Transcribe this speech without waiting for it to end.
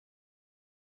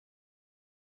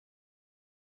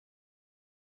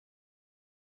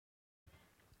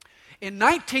In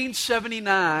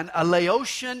 1979, a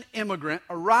Laotian immigrant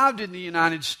arrived in the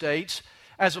United States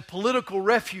as a political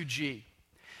refugee.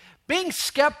 Being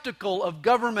skeptical of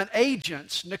government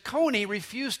agents, Nakoni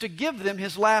refused to give them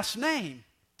his last name.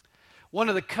 One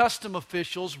of the custom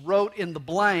officials wrote in the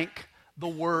blank the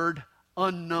word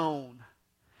unknown.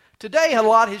 Today, a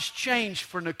lot has changed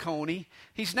for Nakoni.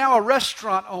 He's now a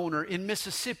restaurant owner in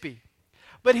Mississippi.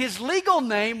 But his legal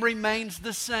name remains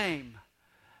the same,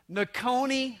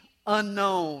 Nakoni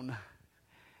Unknown.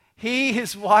 He,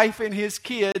 his wife, and his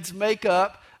kids make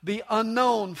up the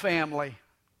Unknown family.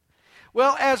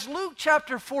 Well, as Luke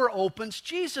chapter 4 opens,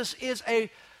 Jesus is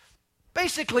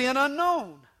basically an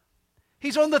unknown.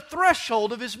 He's on the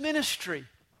threshold of his ministry.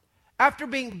 After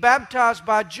being baptized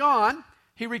by John,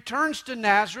 he returns to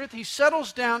Nazareth. He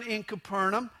settles down in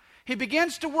Capernaum. He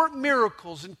begins to work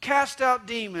miracles and cast out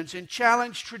demons and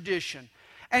challenge tradition.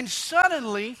 And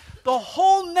suddenly, the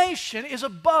whole nation is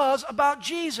abuzz about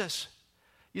Jesus.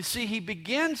 You see, he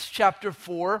begins chapter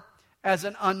 4 as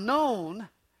an unknown,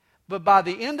 but by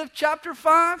the end of chapter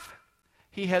 5,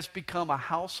 he has become a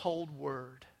household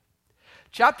word.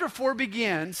 Chapter 4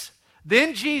 begins,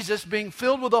 then Jesus, being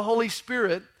filled with the Holy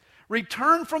Spirit,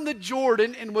 returned from the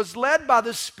Jordan and was led by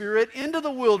the Spirit into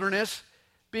the wilderness,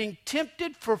 being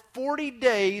tempted for 40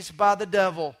 days by the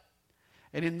devil.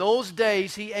 And in those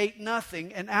days he ate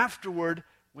nothing, and afterward,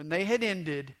 when they had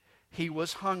ended, he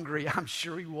was hungry. I'm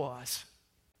sure he was.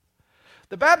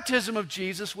 The baptism of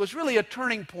Jesus was really a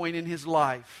turning point in his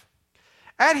life.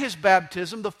 At his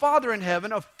baptism, the Father in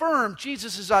heaven affirmed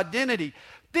Jesus' identity,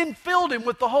 then filled him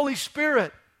with the Holy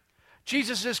Spirit.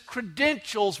 Jesus'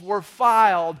 credentials were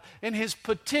filed, and his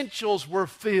potentials were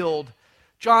filled.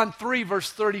 John 3, verse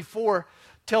 34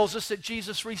 tells us that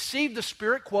Jesus received the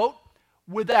Spirit, quote,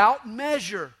 without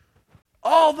measure.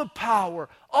 All the power,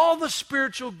 all the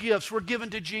spiritual gifts were given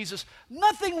to Jesus.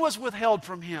 Nothing was withheld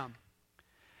from him.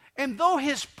 And though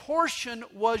his portion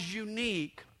was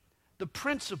unique, the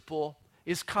principle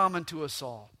is common to us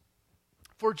all.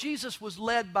 For Jesus was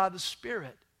led by the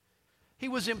Spirit. He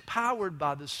was empowered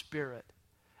by the Spirit.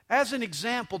 As an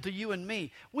example to you and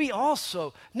me, we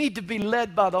also need to be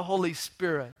led by the Holy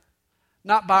Spirit,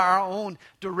 not by our own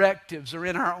directives or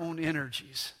in our own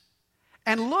energies.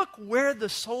 And look where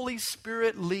the Holy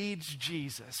Spirit leads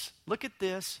Jesus. Look at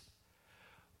this.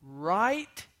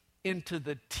 Right into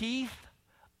the teeth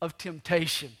of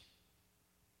temptation.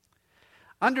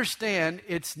 Understand,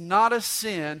 it's not a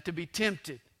sin to be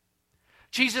tempted.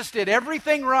 Jesus did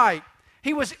everything right.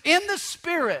 He was in the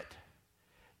Spirit,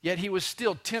 yet he was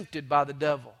still tempted by the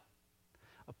devil.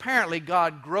 Apparently,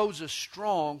 God grows us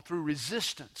strong through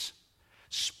resistance.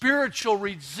 Spiritual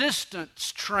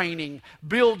resistance training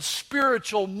builds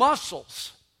spiritual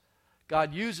muscles.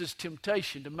 God uses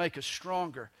temptation to make us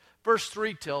stronger. Verse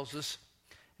 3 tells us,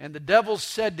 and the devil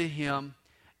said to him,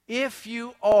 if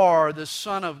you are the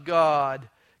Son of God,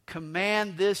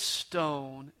 command this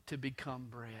stone to become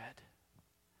bread.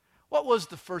 What was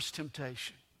the first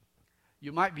temptation?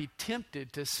 You might be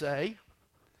tempted to say,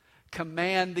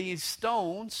 command these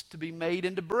stones to be made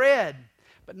into bread.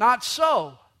 But not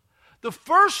so. The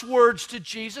first words to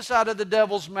Jesus out of the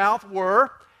devil's mouth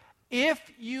were, if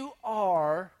you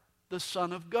are the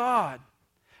Son of God.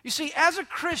 You see, as a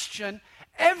Christian,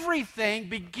 everything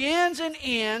begins and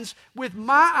ends with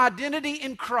my identity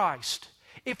in Christ.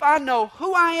 If I know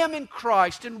who I am in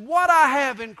Christ and what I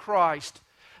have in Christ,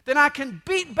 then I can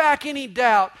beat back any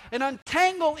doubt and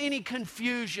untangle any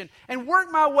confusion and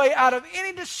work my way out of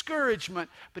any discouragement.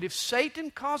 But if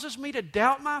Satan causes me to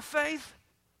doubt my faith,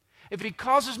 if he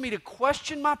causes me to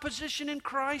question my position in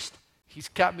Christ, he's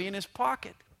got me in his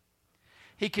pocket.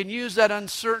 He can use that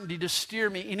uncertainty to steer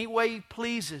me any way he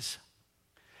pleases.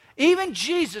 Even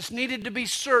Jesus needed to be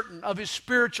certain of his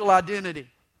spiritual identity.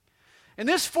 And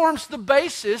this forms the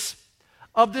basis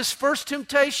of this first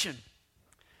temptation.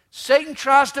 Satan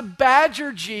tries to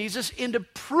badger Jesus into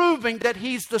proving that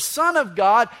he's the Son of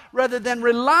God rather than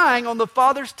relying on the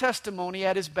Father's testimony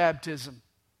at his baptism.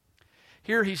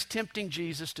 Here he's tempting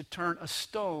Jesus to turn a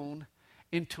stone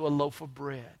into a loaf of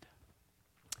bread.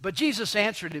 But Jesus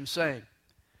answered him saying,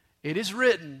 it is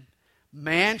written,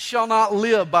 man shall not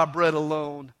live by bread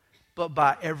alone, but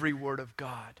by every word of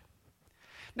God.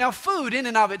 Now, food in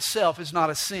and of itself is not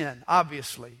a sin,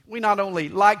 obviously. We not only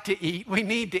like to eat, we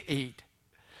need to eat.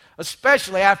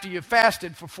 Especially after you've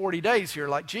fasted for 40 days here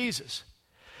like Jesus.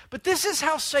 But this is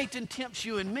how Satan tempts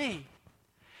you and me.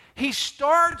 He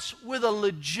starts with a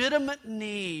legitimate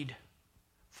need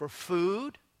for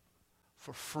food,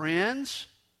 for friends,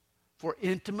 for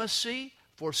intimacy,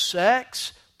 for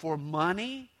sex, for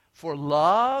money, for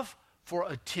love, for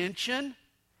attention.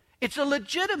 It's a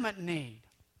legitimate need.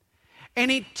 And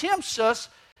he tempts us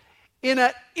in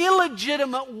an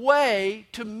illegitimate way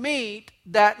to meet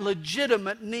that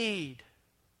legitimate need.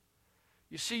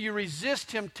 You see, you resist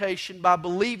temptation by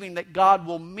believing that God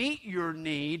will meet your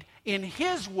need in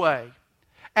His way,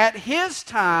 at His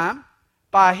time,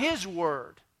 by His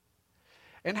word.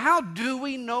 And how do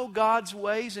we know God's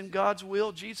ways and God's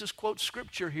will? Jesus quotes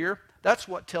Scripture here. That's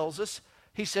what tells us.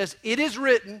 He says, "It is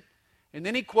written," and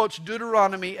then he quotes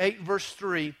Deuteronomy 8, verse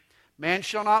 3, "Man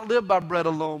shall not live by bread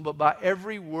alone, but by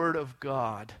every word of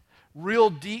God." Real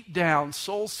deep down,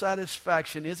 soul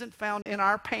satisfaction isn't found in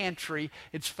our pantry.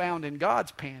 It's found in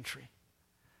God's pantry.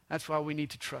 That's why we need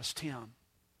to trust Him.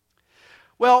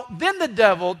 Well, then the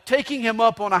devil, taking him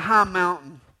up on a high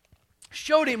mountain,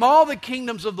 showed him all the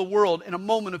kingdoms of the world in a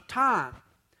moment of time.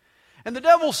 And the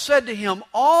devil said to him,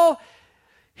 "All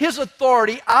His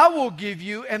authority I will give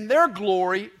you, and their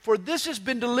glory, for this has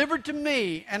been delivered to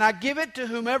me, and I give it to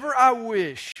whomever I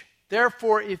wish.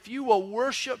 Therefore, if you will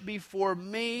worship before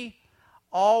me,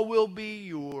 all will be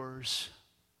yours."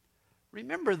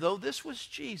 Remember, though, this was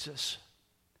Jesus.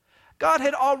 God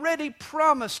had already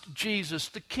promised Jesus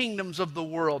the kingdoms of the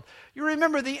world. You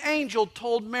remember the angel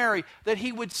told Mary that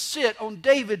He would sit on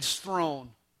David's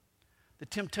throne. The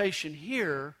temptation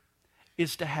here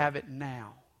is to have it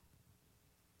now.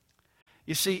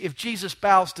 You see, if Jesus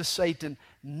bows to Satan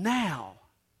now,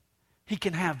 he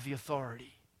can have the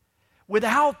authority.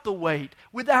 Without the weight,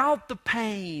 without the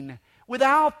pain,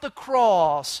 without the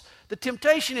cross. The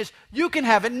temptation is, you can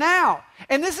have it now.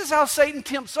 And this is how Satan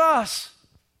tempts us.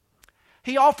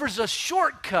 He offers us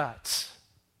shortcuts.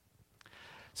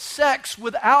 Sex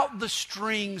without the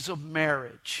strings of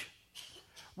marriage.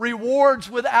 Rewards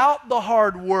without the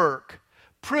hard work.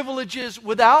 Privileges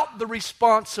without the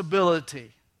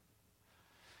responsibility.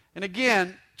 And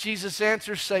again, Jesus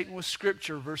answers Satan with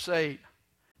Scripture, verse 8.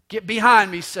 "Get behind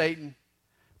me, Satan,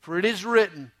 for it is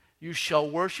written, you shall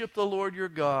worship the Lord your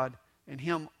God, and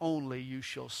Him only you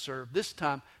shall serve." This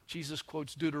time, Jesus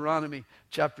quotes Deuteronomy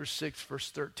chapter 6, verse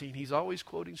 13. He's always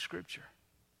quoting Scripture.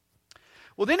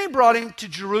 Well, then he brought him to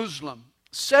Jerusalem,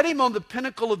 set him on the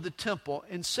pinnacle of the temple,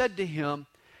 and said to him,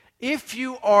 "If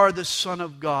you are the Son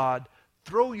of God,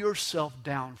 throw yourself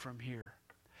down from here."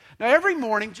 Now, every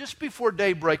morning, just before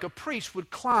daybreak, a priest would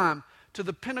climb to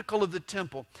the pinnacle of the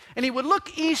temple, and he would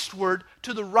look eastward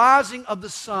to the rising of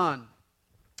the sun.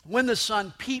 When the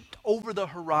sun peeped over the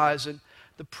horizon,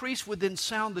 the priest would then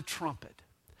sound the trumpet.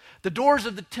 The doors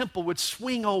of the temple would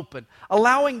swing open,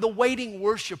 allowing the waiting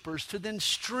worshipers to then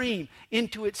stream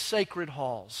into its sacred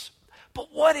halls.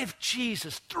 But what if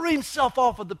Jesus threw himself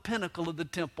off of the pinnacle of the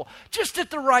temple just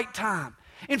at the right time,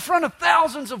 in front of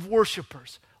thousands of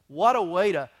worshipers? What a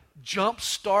way to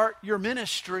jumpstart your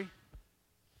ministry.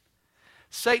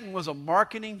 Satan was a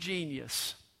marketing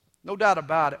genius. No doubt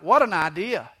about it. What an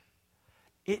idea.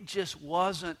 It just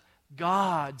wasn't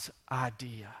God's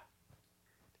idea.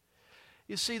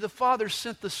 You see, the Father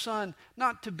sent the Son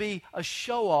not to be a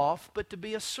show-off, but to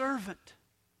be a servant.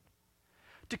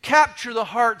 To capture the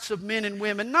hearts of men and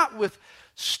women, not with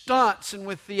stunts and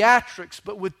with theatrics,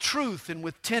 but with truth and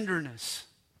with tenderness.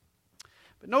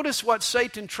 But notice what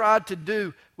Satan tried to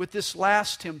do with this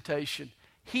last temptation.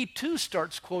 He too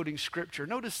starts quoting Scripture.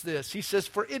 Notice this. He says,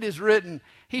 "For it is written,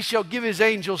 He shall give His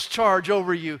angels charge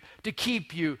over you to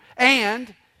keep you,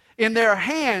 and in their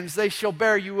hands they shall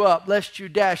bear you up, lest you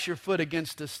dash your foot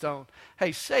against a stone."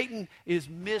 Hey, Satan is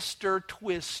Mr.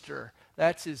 Twister.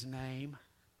 That's his name.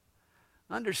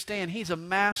 Understand, he's a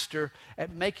master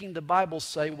at making the Bible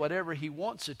say whatever he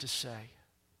wants it to say.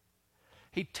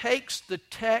 He takes the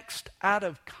text out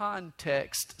of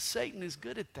context. Satan is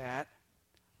good at that.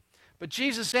 But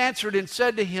Jesus answered and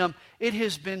said to him, "It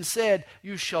has been said,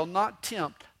 you shall not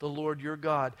tempt the Lord your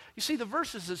God." You see, the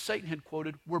verses that Satan had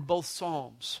quoted were both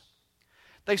Psalms.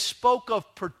 They spoke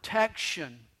of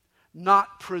protection,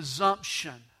 not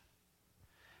presumption.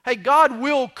 Hey, God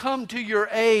will come to your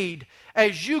aid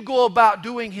as you go about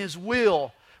doing His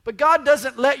will. But God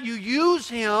doesn't let you use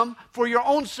Him for your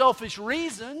own selfish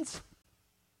reasons.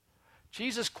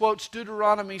 Jesus quotes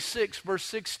Deuteronomy 6, verse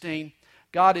 16.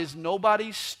 God is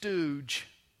nobody's stooge.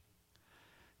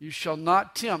 You shall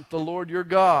not tempt the Lord your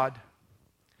God.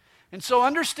 And so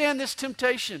understand this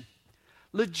temptation.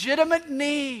 Legitimate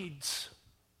needs,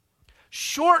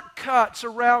 shortcuts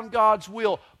around God's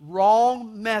will,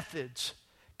 wrong methods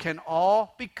can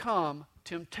all become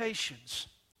temptations.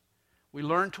 We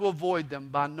learn to avoid them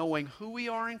by knowing who we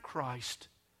are in Christ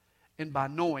and by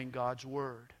knowing God's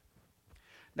Word.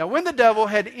 Now, when the devil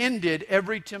had ended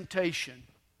every temptation,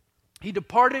 he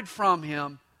departed from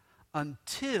him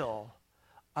until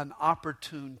an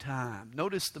opportune time.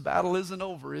 Notice the battle isn't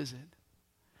over, is it?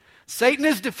 Satan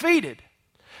is defeated.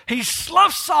 He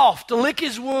sloughs off to lick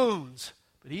his wounds,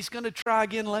 but he's going to try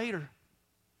again later.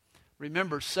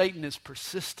 Remember, Satan is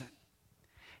persistent.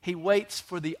 He waits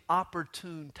for the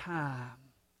opportune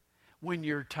time when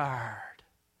you're tired,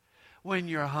 when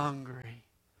you're hungry,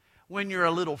 when you're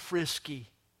a little frisky.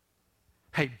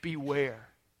 Hey, beware.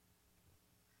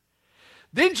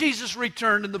 Then Jesus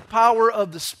returned in the power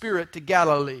of the Spirit to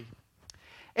Galilee.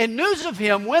 And news of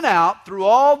him went out through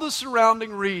all the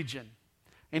surrounding region.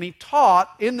 And he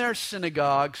taught in their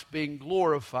synagogues, being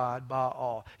glorified by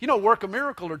all. You know, work a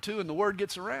miracle or two and the word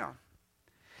gets around.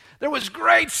 There was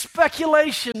great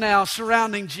speculation now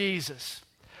surrounding Jesus.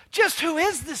 Just who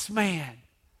is this man?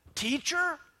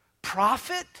 Teacher?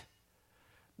 Prophet?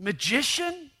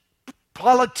 Magician?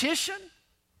 Politician?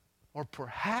 Or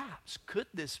perhaps, could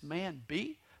this man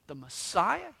be the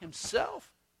Messiah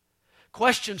himself?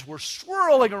 Questions were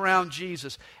swirling around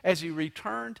Jesus as he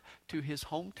returned to his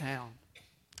hometown.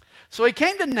 So he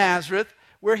came to Nazareth,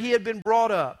 where he had been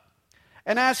brought up.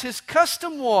 And as his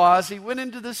custom was, he went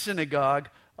into the synagogue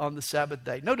on the Sabbath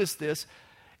day. Notice this.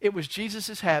 It was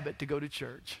Jesus' habit to go to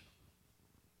church.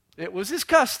 It was his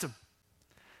custom.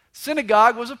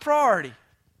 Synagogue was a priority.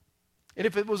 And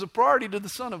if it was a priority to the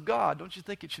Son of God, don't you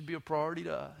think it should be a priority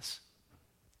to us?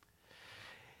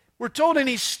 We're told, and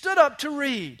he stood up to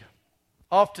read.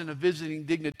 Often a visiting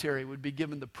dignitary would be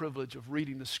given the privilege of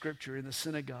reading the scripture in the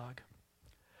synagogue.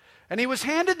 And he was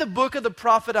handed the book of the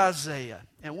prophet Isaiah.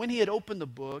 And when he had opened the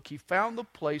book, he found the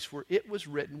place where it was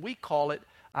written. We call it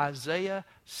Isaiah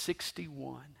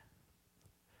 61.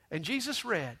 And Jesus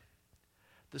read,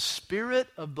 "The Spirit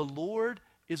of the Lord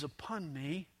is upon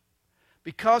me,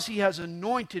 because he has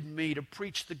anointed me to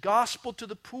preach the gospel to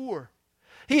the poor.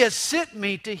 He has sent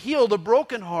me to heal the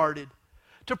brokenhearted,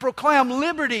 to proclaim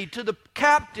liberty to the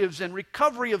captives and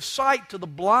recovery of sight to the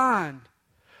blind,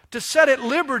 to set at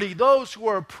liberty those who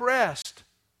are oppressed,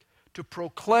 to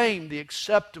proclaim the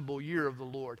acceptable year of the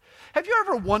Lord." Have you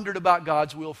ever wondered about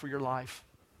God's will for your life?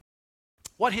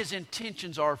 What his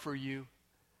intentions are for you?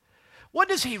 What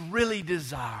does he really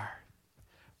desire?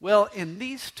 Well, in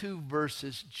these two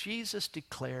verses, Jesus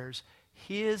declares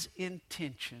his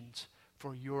intentions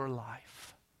for your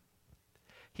life.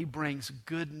 He brings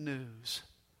good news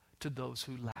to those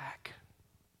who lack.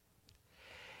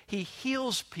 He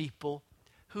heals people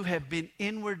who have been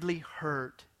inwardly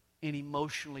hurt and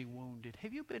emotionally wounded.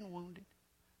 Have you been wounded?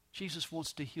 Jesus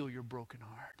wants to heal your broken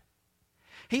heart.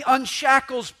 He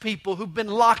unshackles people who've been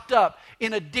locked up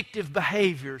in addictive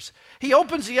behaviors. He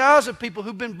opens the eyes of people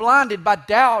who've been blinded by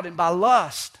doubt and by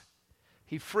lust.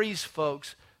 He frees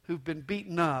folks who've been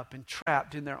beaten up and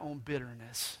trapped in their own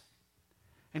bitterness.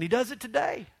 And he does it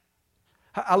today.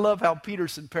 I love how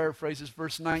Peterson paraphrases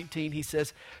verse 19. He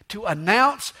says, "To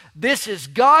announce this is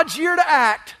God's year to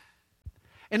act."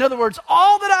 In other words,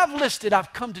 all that I've listed,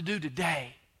 I've come to do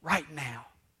today, right now.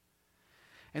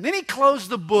 And then he closed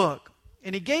the book.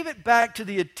 And he gave it back to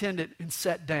the attendant and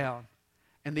sat down.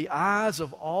 And the eyes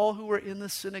of all who were in the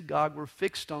synagogue were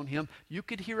fixed on him. You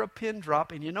could hear a pin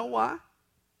drop. And you know why?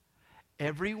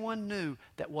 Everyone knew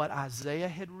that what Isaiah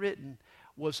had written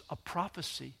was a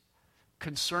prophecy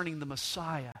concerning the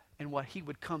Messiah and what he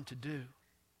would come to do.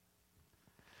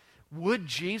 Would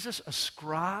Jesus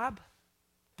ascribe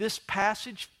this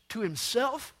passage to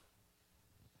himself?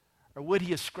 Or would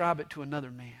he ascribe it to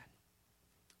another man?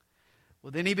 Well,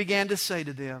 then he began to say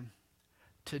to them,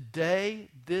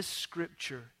 "Today this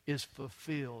scripture is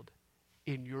fulfilled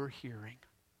in your hearing."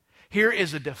 Here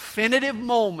is a definitive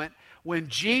moment when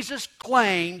Jesus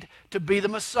claimed to be the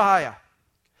Messiah.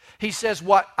 He says,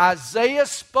 what Isaiah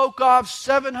spoke of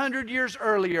 700 years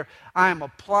earlier, I am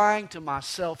applying to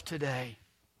myself today.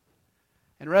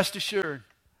 And rest assured,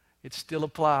 it still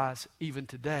applies even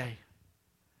today.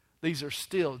 These are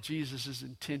still Jesus'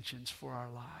 intentions for our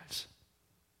lives.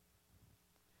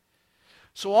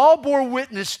 So all bore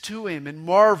witness to him and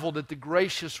marveled at the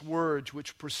gracious words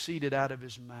which proceeded out of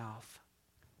his mouth.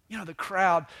 You know, the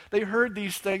crowd, they heard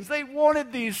these things. They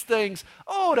wanted these things.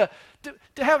 Oh,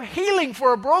 to have healing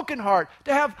for a broken heart.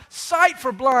 To have sight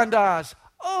for blind eyes.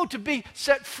 Oh, to be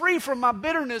set free from my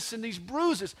bitterness and these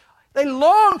bruises. They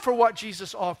longed for what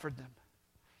Jesus offered them.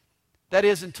 That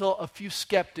is, until a few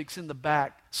skeptics in the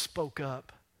back spoke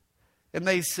up. And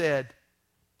they said,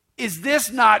 "Is this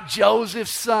not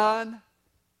Joseph's son?"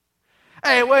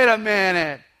 Hey, wait a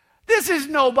minute. This is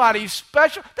nobody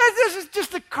special. This is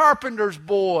just the carpenter's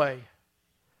boy.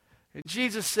 And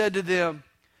Jesus said to them,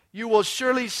 "You will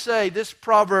surely say this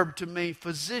proverb to me,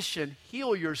 'Physician,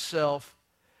 heal yourself.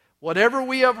 Whatever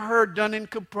we have heard done in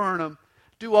Capernaum,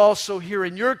 do also here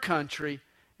in your country.'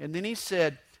 And then he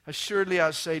said, 'Assuredly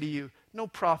I say to you, no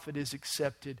prophet is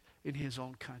accepted in his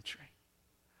own country.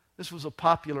 This was a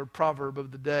popular proverb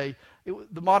of the day.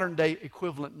 The modern day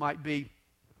equivalent might be,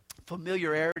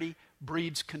 familiarity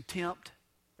breeds contempt.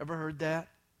 Ever heard that?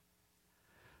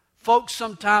 Folks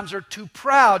sometimes are too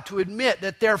proud to admit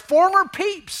that their former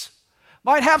peeps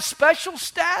might have special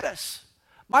status,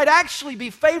 might actually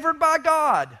be favored by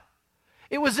God.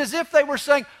 It was as if they were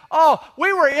saying, oh,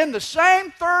 we were in the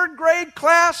same third grade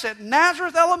class at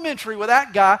Nazareth Elementary with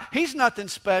that guy. He's nothing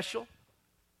special.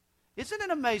 Isn't it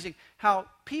amazing how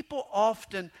people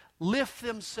often lift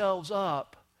themselves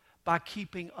up by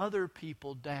keeping other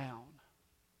people down?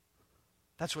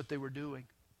 That's what they were doing.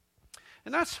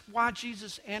 And that's why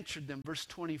Jesus answered them, verse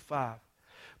 25.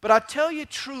 But I tell you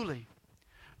truly,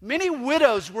 many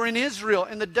widows were in Israel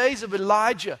in the days of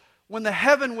Elijah, when the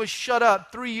heaven was shut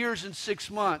up 3 years and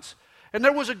 6 months. And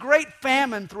there was a great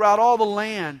famine throughout all the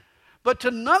land. But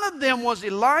to none of them was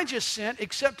Elijah sent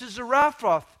except to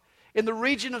Zarephath in the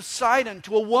region of Sidon,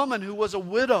 to a woman who was a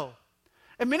widow.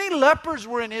 And many lepers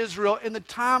were in Israel in the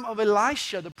time of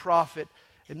Elisha the prophet.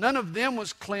 And none of them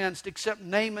was cleansed except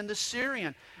Naaman the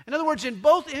Syrian. In other words, in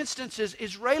both instances,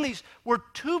 Israelis were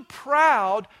too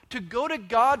proud to go to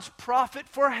God's prophet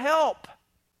for help.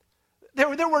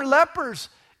 There were lepers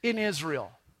in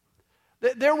Israel.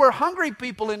 There were hungry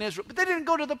people in Israel, but they didn't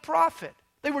go to the prophet.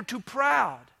 They were too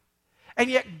proud. And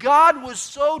yet God was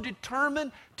so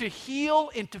determined to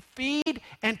heal and to feed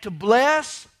and to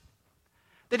bless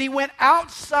that he went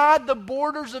outside the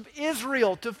borders of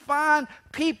Israel to find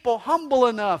people humble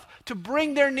enough to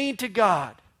bring their need to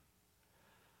God.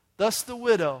 Thus the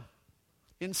widow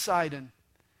in Sidon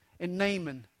and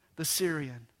Naaman the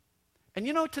Syrian. And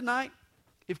you know, tonight,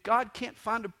 if God can't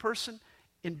find a person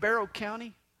in Barrow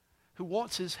County who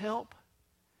wants his help,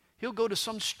 he'll go to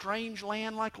some strange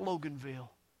land like Loganville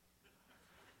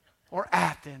or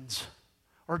Athens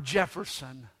or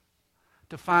Jefferson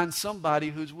to find somebody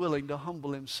who's willing to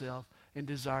humble himself and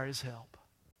desire his help.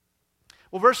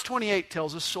 Well, verse 28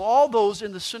 tells us, so all those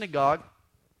in the synagogue,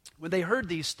 when they heard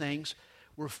these things,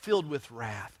 were filled with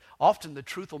wrath. Often the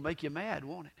truth will make you mad,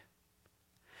 won't it?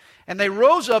 And they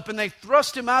rose up and they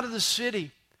thrust him out of the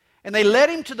city. And they led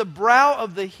him to the brow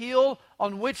of the hill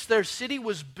on which their city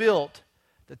was built,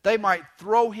 that they might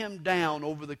throw him down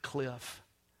over the cliff.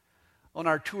 On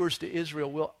our tours to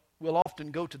Israel, we'll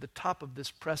often go to the top of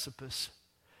this precipice.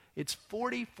 It's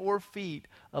 44 feet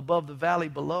above the valley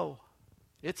below.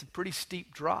 It's a pretty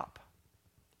steep drop.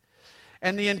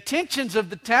 And the intentions of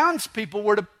the townspeople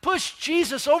were to push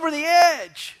Jesus over the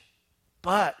edge.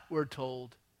 But, we're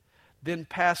told, then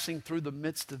passing through the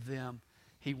midst of them,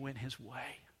 he went his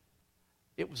way.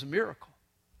 It was a miracle.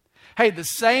 Hey, the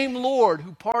same Lord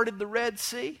who parted the Red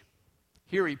Sea,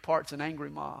 here he parts an angry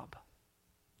mob.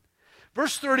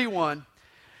 Verse 31,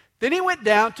 then he went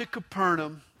down to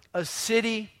Capernaum, a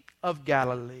city of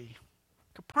Galilee.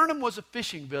 Capernaum was a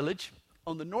fishing village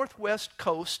on the northwest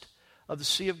coast of the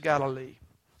Sea of Galilee.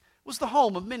 It was the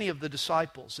home of many of the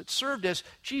disciples. It served as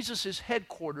Jesus'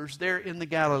 headquarters there in the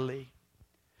Galilee.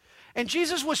 And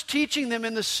Jesus was teaching them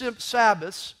on the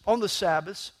Sabbaths,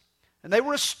 and they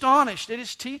were astonished at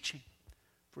his teaching,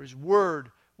 for his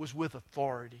word was with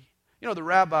authority. You know, the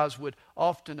rabbis would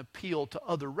often appeal to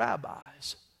other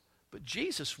rabbis, but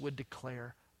Jesus would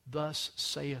declare, thus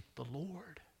saith the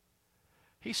Lord.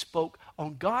 He spoke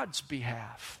on God's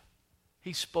behalf.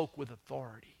 He spoke with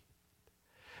authority.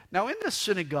 Now, in the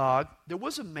synagogue, there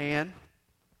was a man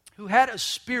who had a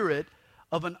spirit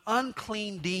of an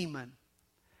unclean demon.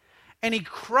 And he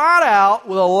cried out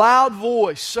with a loud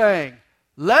voice, saying,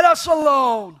 let us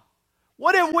alone.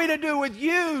 What have we to do with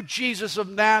you, Jesus of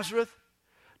Nazareth?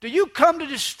 Do you come to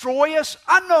destroy us?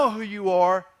 I know who you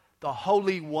are, the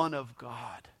Holy One of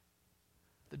God.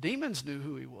 The demons knew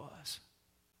who he was.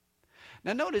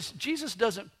 Now notice, Jesus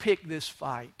doesn't pick this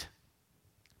fight.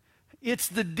 It's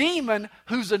the demon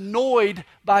who's annoyed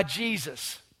by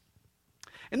Jesus.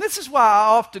 And this is why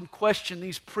I often question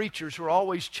these preachers who are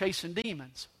always chasing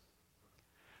demons.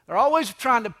 They're always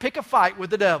trying to pick a fight with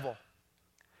the devil.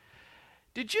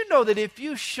 Did you know that if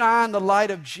you shine the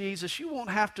light of Jesus, you won't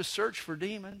have to search for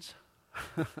demons?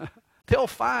 They'll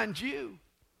find you.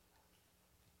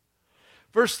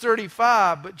 Verse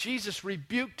 35, but Jesus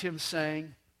rebuked him,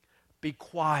 saying, be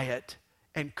quiet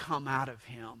and come out of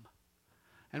him.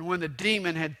 And when the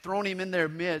demon had thrown him in their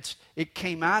midst, it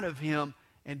came out of him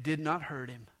and did not hurt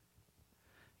him.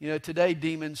 You know, today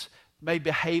demons may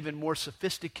behave in more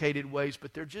sophisticated ways,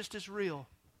 but they're just as real.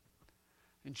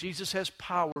 And Jesus has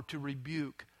power to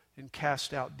rebuke and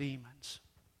cast out demons.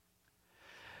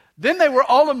 Then they were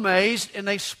all amazed, and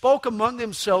they spoke among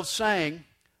themselves, saying,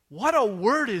 what a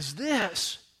word is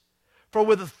this? For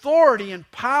with authority and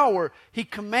power he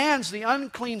commands the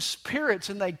unclean spirits,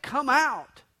 and they come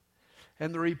out.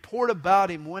 And the report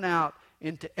about him went out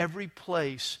into every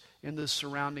place in the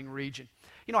surrounding region.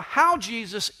 You know, how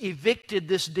Jesus evicted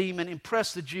this demon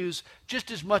impressed the Jews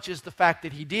just as much as the fact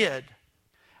that he did.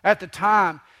 At the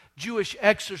time, Jewish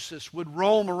exorcists would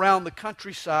roam around the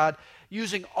countryside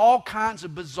using all kinds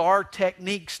of bizarre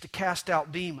techniques to cast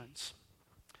out demons.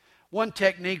 One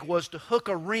technique was to hook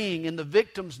a ring in the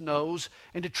victim's nose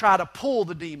and to try to pull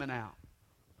the demon out.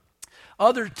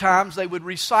 Other times they would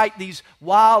recite these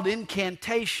wild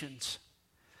incantations.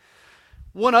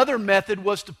 One other method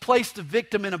was to place the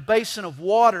victim in a basin of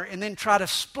water and then try to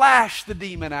splash the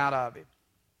demon out of him.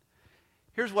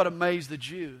 Here's what amazed the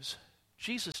Jews.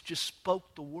 Jesus just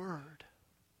spoke the word,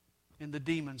 and the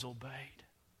demons obeyed.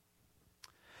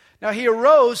 Now he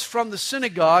arose from the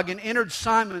synagogue and entered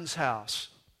Simon's house.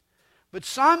 But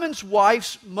Simon's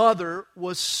wife's mother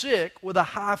was sick with a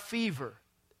high fever,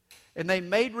 and they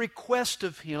made request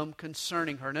of him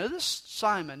concerning her. Now this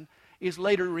Simon is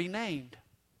later renamed.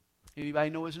 Anybody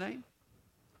know his name?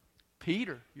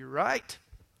 Peter. You're right.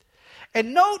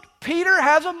 And note, Peter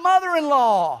has a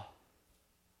mother-in-law,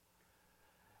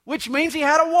 which means he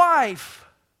had a wife.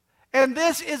 And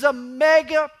this is a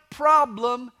mega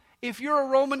problem if you're a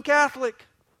Roman Catholic,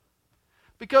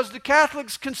 because the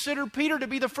Catholics consider Peter to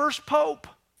be the first pope.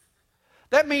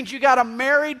 That means you got a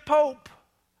married pope.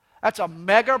 That's a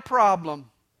mega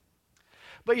problem.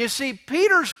 But you see,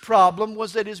 Peter's problem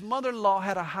was that his mother-in-law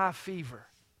had a high fever.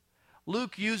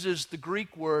 Luke uses the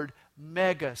Greek word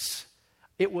megas.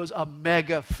 It was a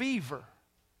mega fever.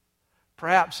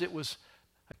 Perhaps it was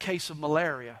a case of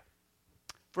malaria.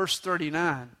 Verse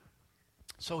 39.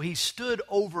 So he stood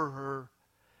over her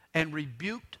and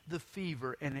rebuked the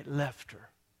fever, and it left her.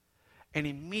 And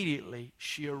immediately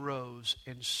she arose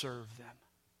and served them.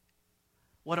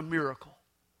 What a miracle.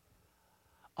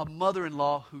 A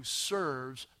mother-in-law who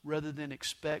serves rather than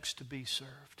expects to be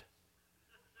served.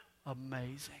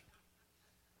 Amazing.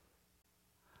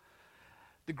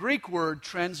 The Greek word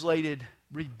translated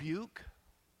rebuke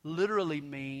literally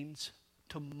means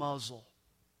to muzzle.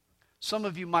 Some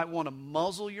of you might want to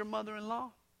muzzle your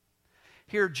mother-in-law.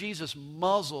 Here Jesus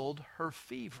muzzled her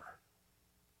fever.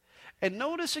 And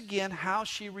notice again how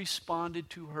she responded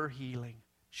to her healing.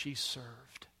 She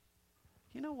served.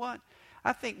 You know what?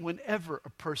 I think whenever a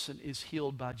person is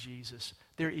healed by Jesus,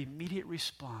 their immediate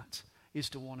response is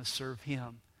to want to serve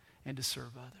him and to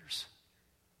serve others.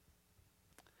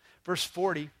 Verse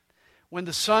 40, when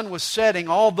the sun was setting,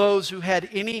 all those who had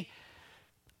any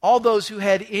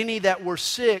that were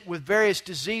sick with various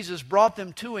diseases brought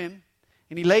them to him,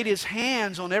 and he laid his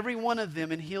hands on every one of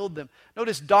them and healed them.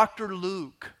 Notice Dr.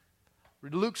 Luke.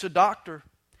 Luke's a doctor.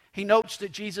 He notes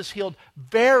that Jesus healed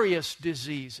various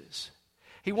diseases.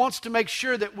 He wants to make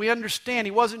sure that we understand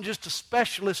he wasn't just a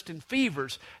specialist in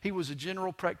fevers. He was a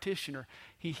general practitioner.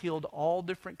 He healed all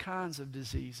different kinds of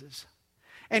diseases.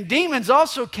 And demons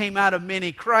also came out of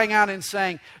many, crying out and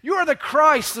saying, "You are the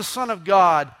Christ, the Son of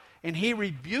God." And he,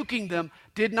 rebuking them,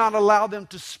 did not allow them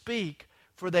to speak,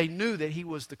 for they knew that he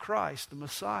was the Christ, the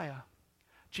Messiah.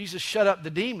 Jesus shut up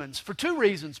the demons for two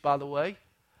reasons, by the way.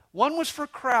 One was for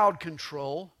crowd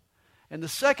control, and the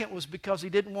second was because he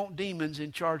didn't want demons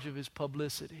in charge of his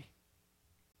publicity.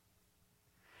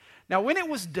 Now, when it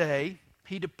was day,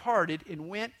 he departed and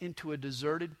went into a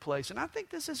deserted place. And I think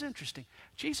this is interesting.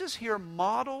 Jesus here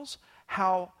models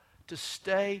how to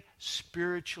stay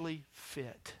spiritually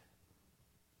fit.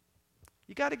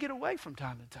 You got to get away from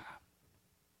time to time.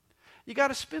 You got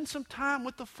to spend some time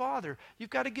with the Father. You've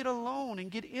got to get alone and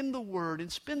get in the Word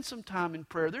and spend some time in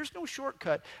prayer. There's no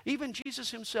shortcut. Even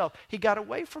Jesus himself, he got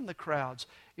away from the crowds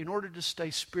in order to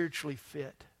stay spiritually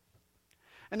fit.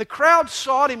 And the crowd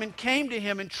sought him and came to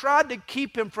him and tried to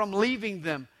keep him from leaving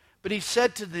them. But he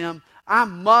said to them, I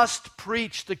must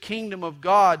preach the kingdom of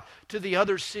God to the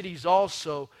other cities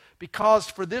also, because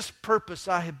for this purpose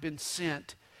I have been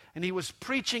sent. And he was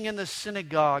preaching in the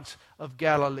synagogues of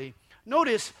Galilee.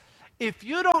 Notice, if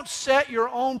you don't set your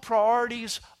own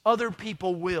priorities, other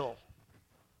people will.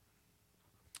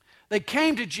 They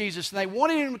came to Jesus and they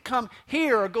wanted him to come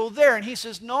here or go there. And he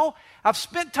says, no, I've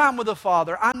spent time with the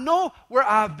Father. I know where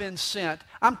I've been sent.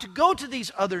 I'm to go to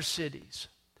these other cities.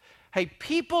 Hey,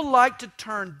 people like to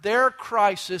turn their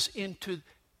crisis into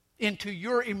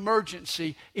your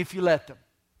emergency if you let them.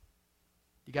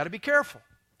 You got to be careful.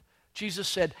 Jesus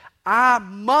said, I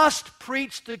must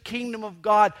preach the kingdom of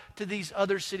God to these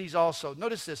other cities also.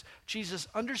 Notice this. Jesus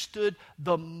understood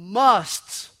the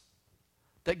musts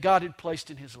that God had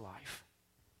placed in his life.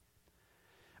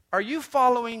 Are you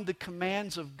following the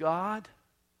commands of God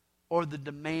or the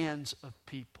demands of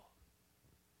people?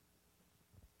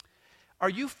 Are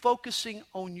you focusing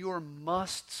on your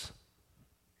musts?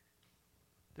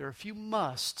 There are a few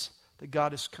musts that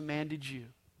God has commanded you.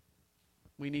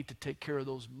 We need to take care of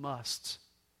those musts.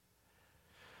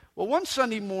 Well, one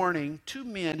Sunday morning, two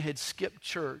men had skipped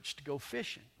church to go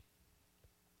fishing.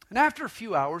 And after a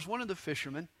few hours, one of the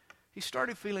fishermen, he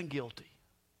started feeling guilty.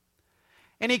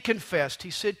 And he confessed. He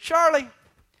said, Charlie,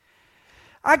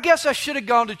 I guess I should have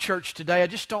gone to church today. I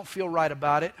just don't feel right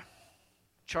about it.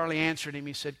 Charlie answered him.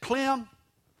 He said, Clem,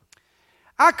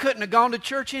 I couldn't have gone to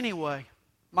church anyway.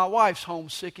 My wife's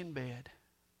homesick in bed.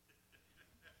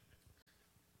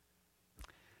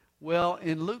 Well,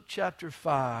 in Luke chapter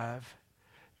 5,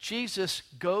 Jesus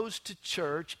goes to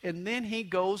church and then he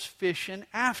goes fishing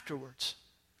afterwards.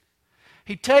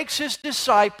 He takes his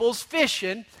disciples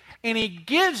fishing and he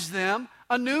gives them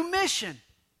a new mission.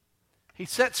 He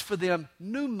sets for them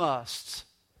new musts,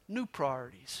 new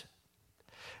priorities.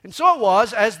 And so it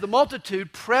was, as the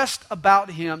multitude pressed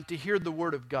about him to hear the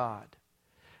word of God,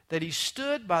 that he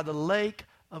stood by the lake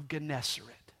of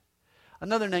Gennesaret.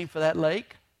 Another name for that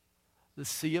lake, the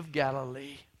Sea of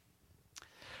Galilee.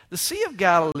 The Sea of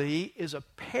Galilee is a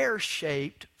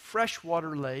pear-shaped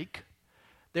freshwater lake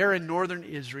there in northern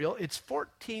Israel. It's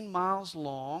 14 miles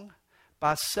long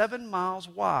by 7 miles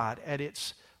wide at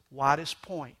its widest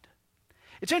point.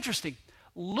 It's interesting.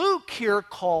 Luke here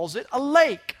calls it a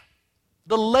lake.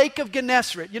 The Lake of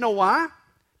Gennesaret. You know why?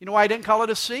 You know why he didn't call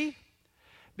it a sea?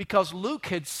 Because Luke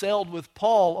had sailed with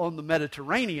Paul on the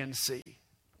Mediterranean Sea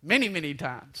many, many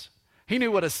times. He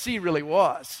knew what a sea really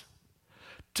was.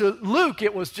 To Luke,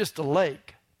 it was just a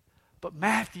lake. But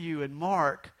Matthew and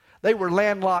Mark, they were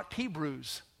landlocked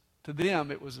Hebrews. To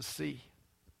them, it was a sea.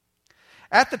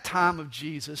 At the time of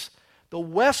Jesus, the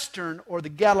western or the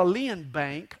Galilean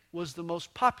bank was the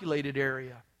most populated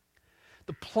area.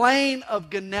 The plain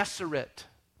of Gennesaret,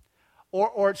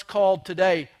 or it's called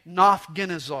today Nof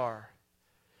Genezar,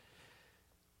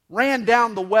 ran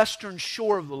down the western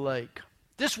shore of the lake.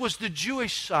 This was the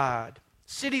Jewish side.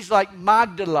 Cities like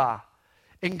Magdala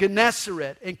and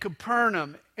Gennesaret and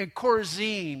Capernaum and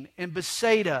Chorazin and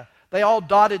Bethsaida, they all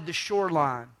dotted the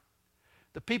shoreline.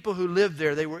 The people who lived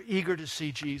there, they were eager to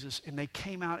see Jesus, and they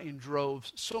came out in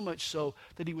droves, so much so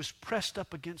that he was pressed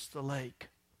up against the lake.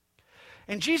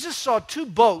 And Jesus saw two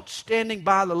boats standing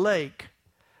by the lake,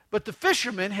 but the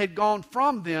fishermen had gone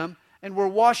from them and were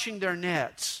washing their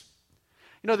nets.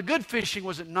 You know, the good fishing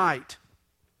was at night.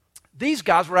 These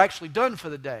guys were actually done for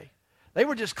the day. They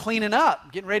were just cleaning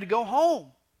up, getting ready to go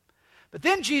home. But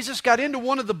then Jesus got into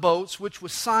one of the boats, which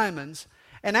was Simon's,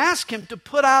 and asked him to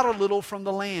put out a little from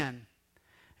the land.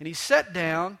 And he sat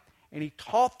down and he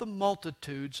taught the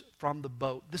multitudes from the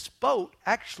boat. This boat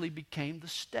actually became the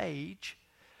stage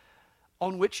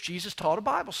on which Jesus taught a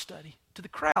Bible study to the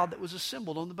crowd that was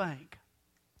assembled on the bank.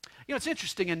 You know, it's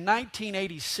interesting, in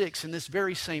 1986, in this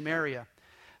very same area,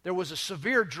 there was a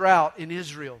severe drought in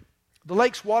Israel. The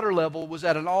lake's water level was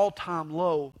at an all-time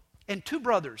low. And two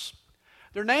brothers,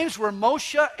 their names were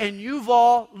Moshe and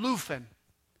Yuval Lufin.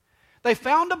 They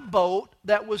found a boat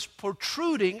that was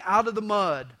protruding out of the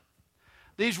mud.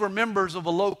 These were members of a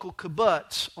local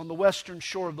kibbutz on the western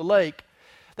shore of the lake.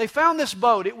 They found this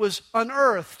boat. It was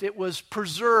unearthed. It was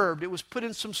preserved. It was put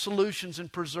in some solutions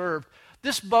and preserved.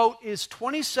 This boat is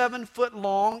 27 foot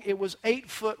long. It was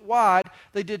 8 foot wide.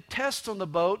 They did tests on the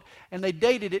boat, and they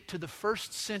dated it to the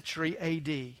 1st century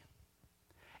A.D.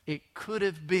 It could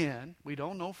have been, we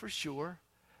don't know for sure,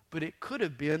 but it could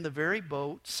have been the very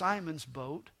boat, Simon's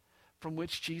boat, from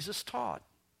which Jesus taught.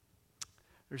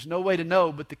 There's no way to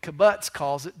know, but the kibbutz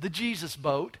calls it the Jesus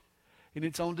boat, and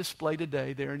it's on display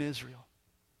today there in Israel.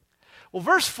 Well,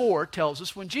 verse 4 tells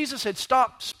us, when Jesus had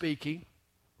stopped speaking,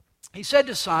 he said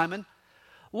to Simon,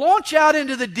 "Launch out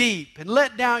into the deep and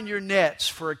let down your nets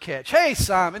for a catch." Hey,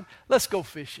 Simon, let's go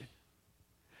fishing.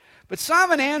 But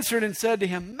Simon answered and said to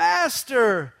him,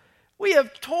 "Master, we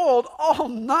have toiled all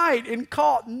night and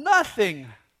caught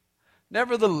nothing.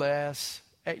 Nevertheless,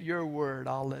 at your word,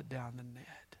 I'll let down the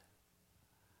net."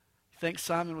 You think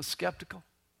Simon was skeptical?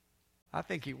 I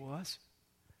think he was.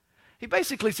 He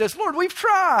basically says, "Lord, we've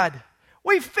tried.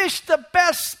 We've fished the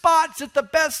best spots at the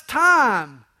best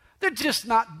time. They're just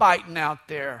not biting out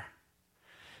there.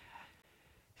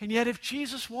 And yet if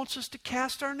Jesus wants us to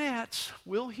cast our nets,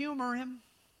 we'll humor him."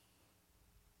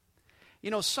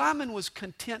 You know, Simon was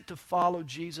content to follow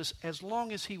Jesus as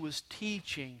long as he was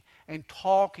teaching and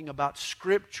talking about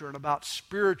Scripture and about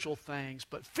spiritual things.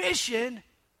 But fishing,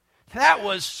 that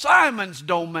was Simon's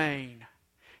domain.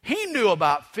 He knew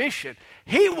about fishing.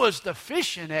 He was the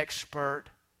fishing expert.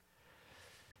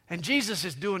 And Jesus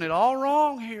is doing it all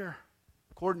wrong here,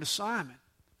 according to Simon.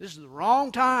 This is the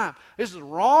wrong time. This is the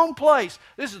wrong place.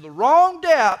 This is the wrong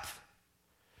depth.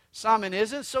 Simon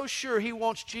isn't so sure he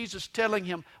wants Jesus telling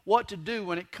him what to do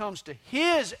when it comes to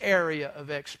his area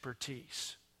of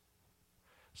expertise.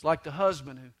 It's like the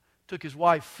husband who took his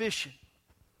wife fishing.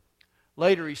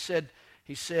 Later he said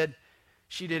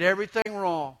she did everything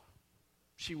wrong.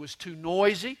 She was too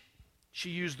noisy.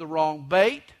 She used the wrong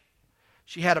bait.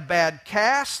 She had a bad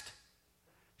cast.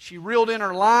 She reeled in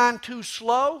her line too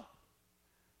slow.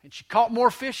 And she caught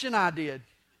more fish than I did.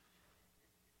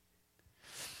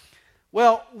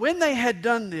 Well, when they had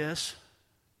done this,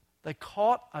 they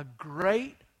caught a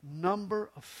great number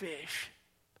of fish,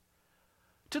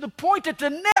 to the point that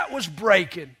the net was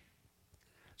breaking.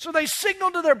 So they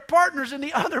signaled to their partners in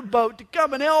the other boat to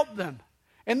come and help them.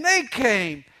 And they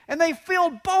came, and they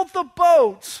filled both the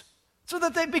boats so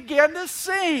that they began to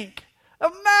sink.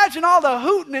 Imagine all the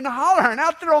hooting and hollering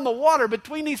out there on the water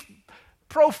between these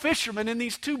pro fishermen in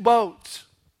these two boats.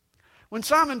 When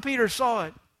Simon Peter saw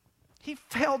it, he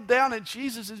fell down at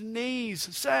Jesus'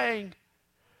 knees, saying,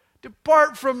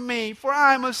 "Depart from me, for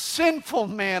I am a sinful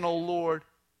man, O Lord."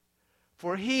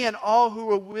 For he and all who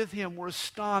were with him were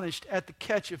astonished at the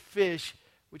catch of fish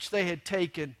which they had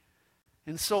taken.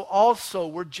 And so also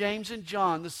were James and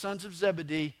John, the sons of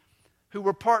Zebedee, who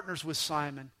were partners with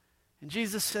Simon. And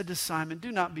Jesus said to Simon,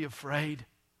 "Do not be afraid.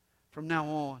 From now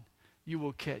on, you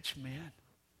will catch men."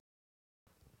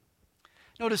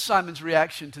 Notice Simon's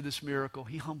reaction to this miracle.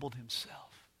 He humbled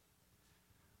himself.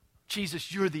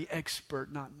 Jesus, you're the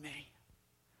expert, not me.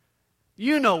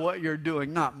 You know what you're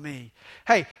doing, not me.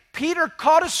 Hey, Peter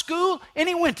caught a school and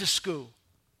he went to school.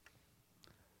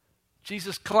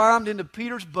 Jesus climbed into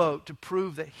Peter's boat to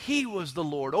prove that he was the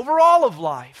Lord over all of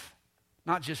life,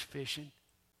 not just fishing.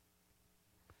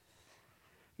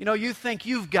 You know, you think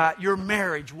you've got your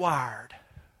marriage wired,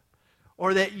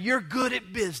 or that you're good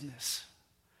at business,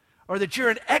 or that you're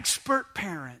an expert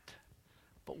parent.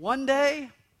 But one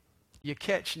day, you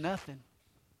catch nothing.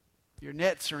 Your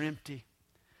nets are empty.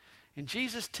 And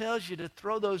Jesus tells you to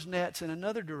throw those nets in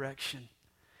another direction.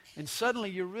 And suddenly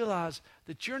you realize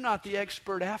that you're not the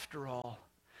expert after all.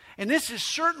 And this is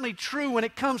certainly true when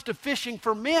it comes to fishing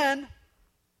for men.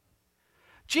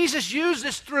 Jesus used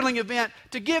this thrilling event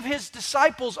to give his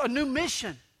disciples a new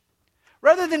mission.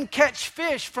 Rather than catch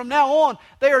fish, from now on,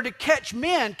 they are to catch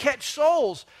men, catch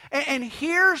souls. And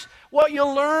here's what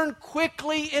you'll learn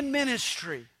quickly in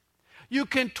ministry. You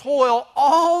can toil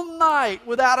all night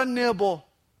without a nibble.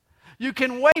 You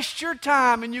can waste your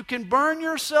time and you can burn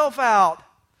yourself out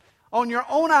on your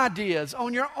own ideas,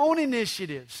 on your own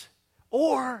initiatives.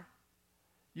 Or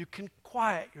you can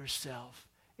quiet yourself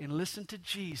and listen to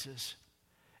Jesus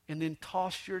and then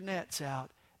toss your nets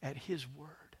out at his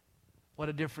word. What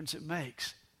a difference it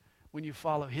makes when you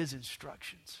follow his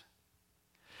instructions.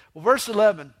 Well, verse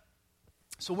 11.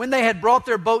 So when they had brought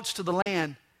their boats to the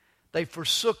land, they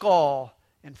forsook all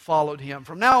and followed him.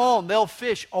 From now on, they'll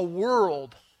fish a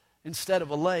world instead of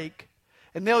a lake.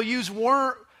 And they'll use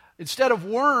instead of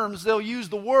worms, they'll use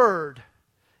the word.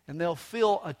 And they'll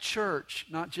fill a church,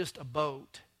 not just a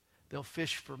boat. They'll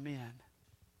fish for men.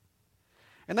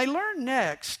 And they learn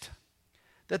next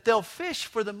that they'll fish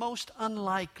for the most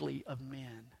unlikely of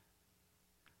men.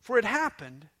 For it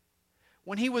happened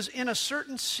when he was in a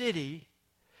certain city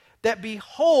that,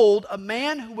 behold, a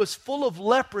man who was full of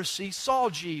leprosy saw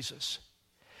Jesus.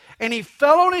 And he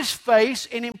fell on his face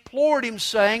and implored him,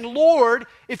 saying, "Lord,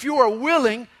 if you are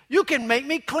willing, you can make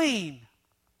me clean."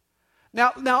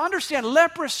 Now understand,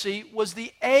 leprosy was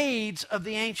the AIDS of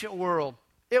the ancient world.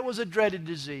 It was a dreaded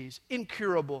disease,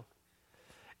 incurable.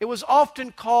 It was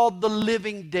often called the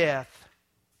living death.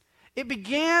 It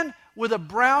began with a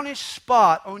brownish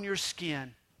spot on your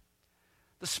skin.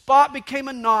 The spot became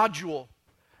a nodule.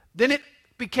 Then it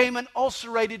became an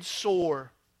ulcerated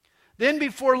sore. Then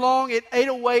before long it ate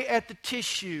away at the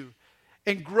tissue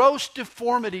and gross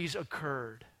deformities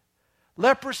occurred.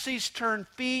 Leprosies turned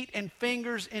feet and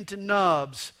fingers into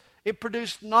nubs. It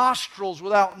produced nostrils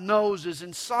without noses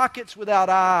and sockets without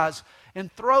eyes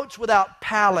and throats without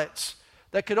palates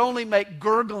that could only make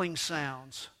gurgling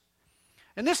sounds.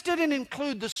 And this didn't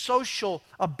include the social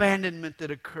abandonment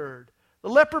that occurred. The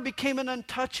leper became an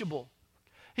untouchable.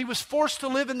 He was forced to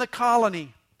live in the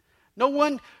colony. No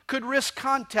one could risk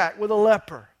contact with a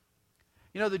leper.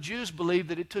 You know, the Jews believed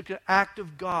that it took an act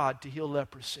of God to heal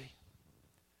leprosy.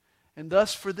 And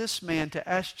thus, for this man to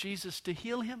ask Jesus to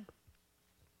heal him,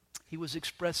 he was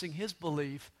expressing his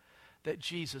belief that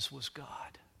Jesus was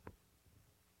God.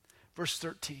 Verse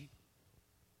 13.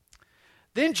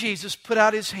 Then Jesus put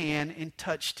out his hand and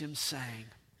touched him,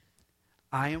 saying,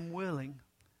 "I am willing,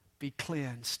 be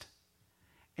cleansed."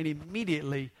 And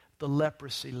immediately the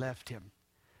leprosy left him.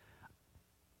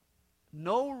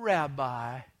 No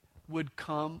rabbi would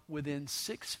come within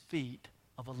 6 feet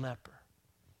of a leper.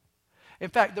 In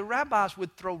fact, the rabbis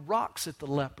would throw rocks at the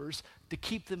lepers to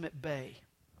keep them at bay,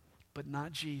 but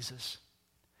not Jesus.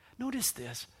 Notice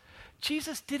this.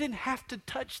 Jesus didn't have to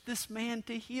touch this man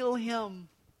to heal him.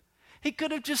 He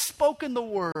could have just spoken the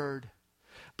word,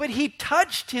 but he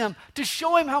touched him to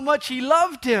show him how much he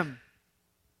loved him.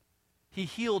 He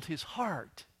healed his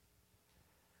heart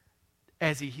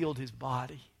as he healed his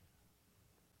body.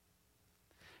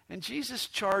 And Jesus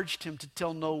charged him to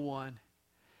tell no one,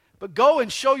 but go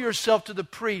and show yourself to the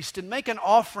priest and make an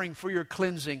offering for your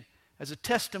cleansing as a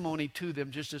testimony to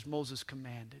them, just as Moses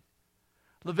commanded.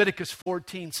 Leviticus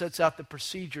 14 sets out the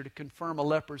procedure to confirm a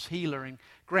leper's healer and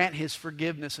grant his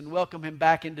forgiveness and welcome him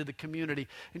back into the community.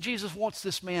 And Jesus wants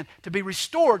this man to be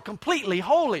restored completely,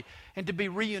 holy, and to be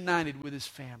reunited with his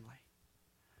family.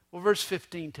 Well, verse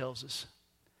 15 tells us,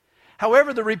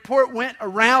 however, the report went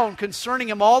around concerning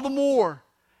him all the more,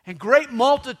 and great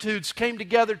multitudes came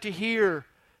together to hear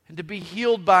and to be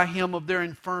healed by him of their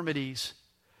infirmities.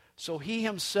 So he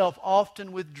himself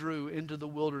often withdrew into the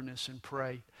wilderness and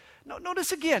prayed.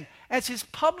 Notice again, as his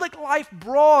public life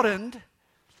broadened,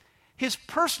 his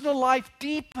personal life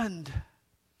deepened.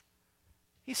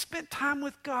 He spent time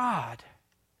with God.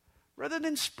 Rather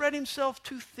than spread himself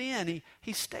too thin,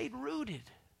 he stayed rooted.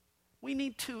 We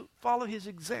need to follow his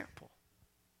example.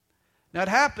 Now it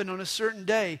happened on a certain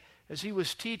day as he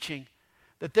was teaching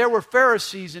that there were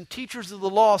Pharisees and teachers of the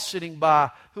law sitting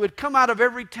by who had come out of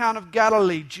every town of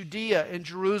Galilee, Judea, and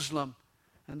Jerusalem.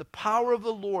 And the power of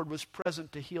the Lord was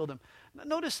present to heal them. Now,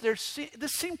 notice this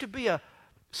seemed to be a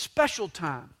special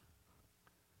time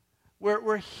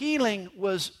where healing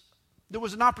there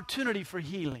was an opportunity for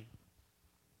healing.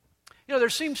 You know, there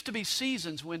seems to be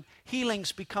seasons when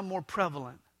healings become more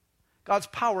prevalent. God's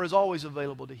power is always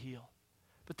available to heal.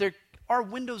 But there are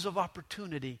windows of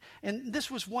opportunity. And this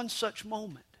was one such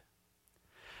moment.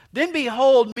 Then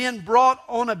behold, men brought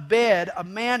on a bed a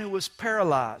man who was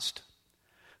paralyzed,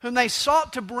 whom they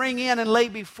sought to bring in and lay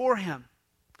before him.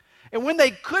 And when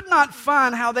they could not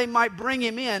find how they might bring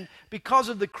him in because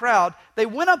of the crowd, they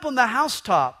went up on the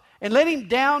housetop and let him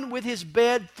down with his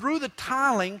bed through the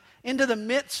tiling into the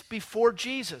midst before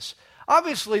Jesus.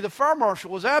 Obviously, the fire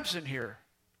marshal was absent here.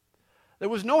 There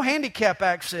was no handicap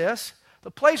access. The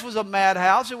place was a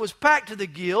madhouse. It was packed to the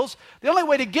gills. The only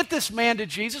way to get this man to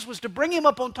Jesus was to bring him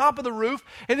up on top of the roof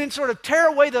and then sort of tear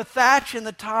away the thatch and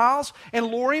the tiles and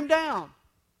lower him down.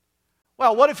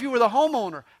 Well, what if you were the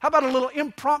homeowner? How about a little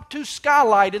impromptu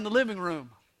skylight in the living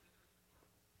room?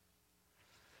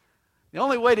 The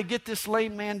only way to get this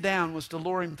lame man down was to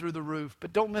lower him through the roof.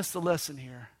 But don't miss the lesson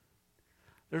here.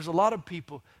 There's a lot of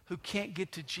people who can't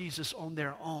get to Jesus on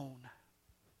their own.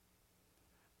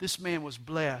 This man was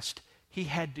blessed. He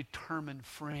had determined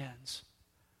friends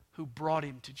who brought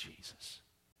him to Jesus.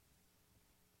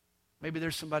 Maybe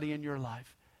there's somebody in your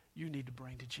life you need to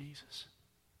bring to Jesus.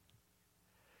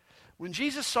 When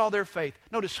Jesus saw their faith,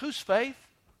 notice whose faith?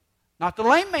 Not the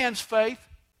lame man's faith,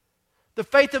 the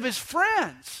faith of his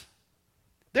friends.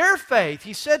 Their faith.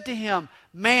 He said to him,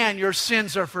 man, your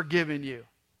sins are forgiven you.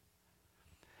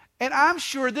 And I'm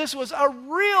sure this was a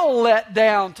real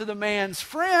letdown to the man's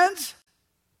friends.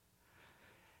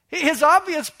 His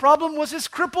obvious problem was his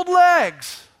crippled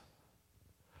legs.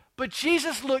 But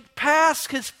Jesus looked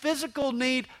past his physical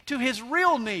need to his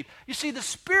real need. You see, the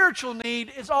spiritual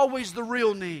need is always the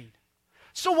real need.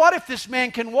 So what if this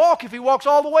man can walk if he walks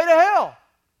all the way to hell?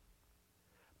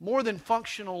 More than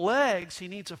functional legs, he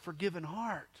needs a forgiven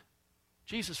heart.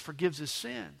 Jesus forgives his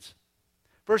sins.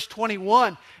 Verse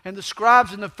 21, and the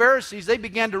scribes and the Pharisees, they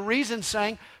began to reason,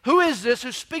 saying, who is this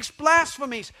who speaks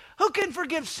blasphemies? Who can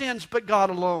forgive sins but God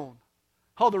alone?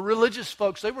 Oh, the religious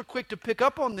folks, they were quick to pick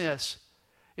up on this.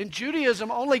 In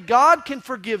Judaism, only God can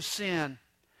forgive sin.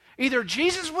 Either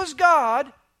Jesus was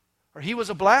God or he was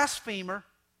a blasphemer.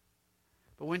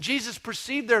 But when Jesus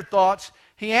perceived their thoughts,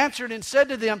 he answered and said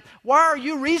to them, why are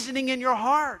you reasoning in your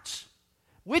hearts?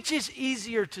 Which is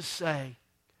easier to say,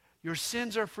 your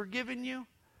sins are forgiven you,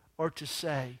 or to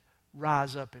say,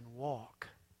 rise up and walk?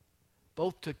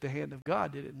 Both took the hand of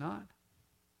God, did it not?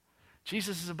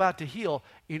 Jesus is about to heal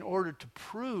in order to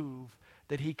prove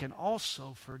that he can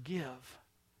also forgive.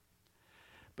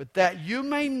 But that you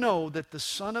may know that the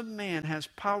Son of Man has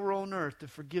power on earth to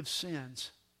forgive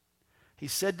sins, he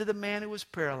said to the man who was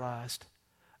paralyzed,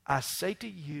 I say to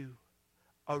you,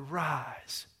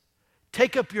 arise,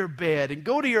 take up your bed and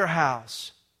go to your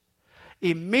house.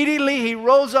 Immediately he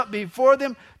rose up before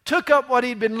them, took up what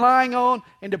he'd been lying on,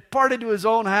 and departed to his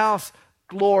own house,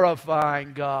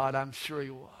 glorifying God. I'm sure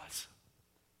he was.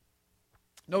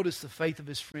 Notice the faith of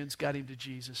his friends got him to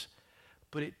Jesus,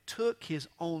 but it took his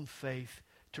own faith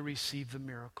to receive the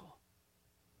miracle.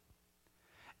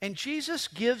 And Jesus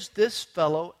gives this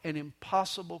fellow an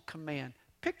impossible command.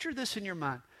 Picture this in your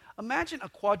mind. Imagine a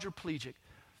quadriplegic,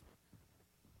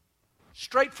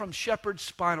 straight from Shepherd's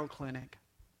Spinal Clinic.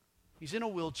 He's in a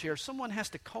wheelchair. Someone has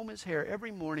to comb his hair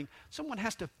every morning. Someone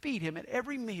has to feed him at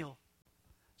every meal.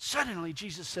 Suddenly,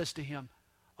 Jesus says to him,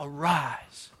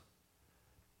 "Arise.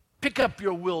 Pick up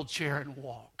your wheelchair and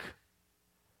walk."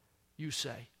 You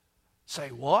say,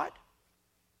 what?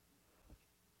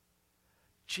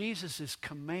 Jesus'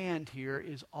 command here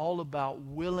is all about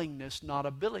willingness, not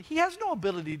ability. He has no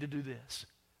ability to do this,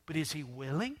 but is he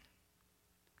willing?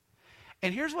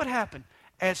 And here's what happened.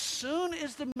 As soon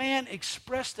as the man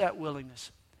expressed that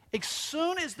willingness, as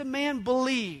soon as the man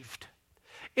believed,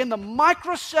 in the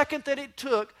microsecond that it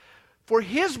took for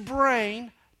his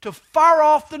brain to fire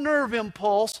off the nerve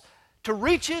impulse to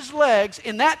reach his legs,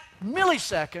 in that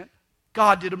millisecond,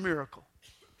 God did a miracle.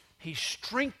 He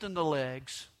strengthened the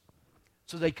legs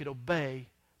so they could obey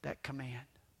that command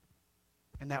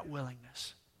and that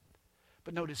willingness.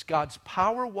 But notice, God's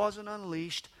power wasn't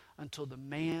unleashed until the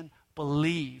man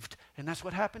believed. And that's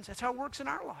what happens. That's how it works in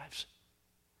our lives.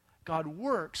 God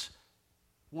works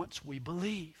once we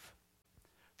believe.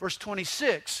 Verse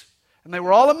 26, and they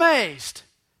were all amazed,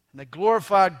 and they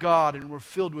glorified God and were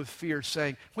filled with fear,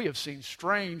 saying, "We have seen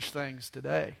strange things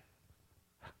today."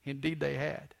 Indeed they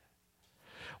had.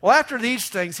 Well, after these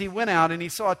things, he went out and he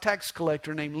saw a tax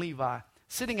collector named Levi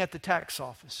sitting at the tax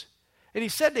office. And he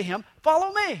said to him,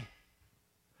 "Follow me."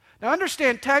 Now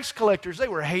understand, tax collectors, they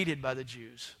were hated by the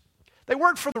Jews. They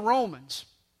worked for the Romans.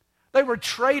 They were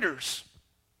traitors.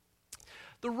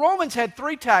 The Romans had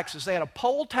 3 taxes. They had a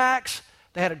poll tax,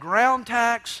 they had a ground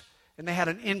tax, and they had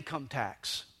an income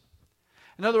tax.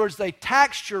 In other words, they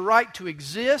taxed your right to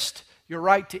exist, your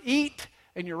right to eat,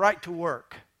 and your right to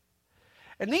work.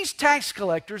 And these tax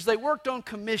collectors, they worked on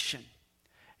commission.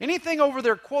 Anything over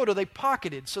their quota, they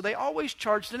pocketed, so they always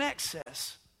charged an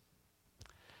excess.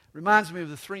 Reminds me of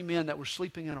the 3 men that were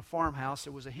sleeping in a farmhouse.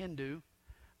 There was a Hindu,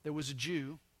 there was a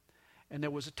Jew, and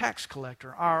there was a tax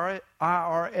collector,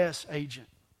 IRS agent.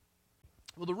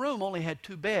 Well, the room only had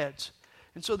 2 beds,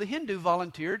 and so the Hindu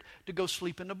volunteered to go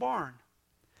sleep in the barn.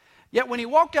 Yet when he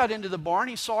walked out into the barn,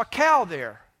 he saw a cow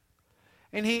there.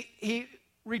 And he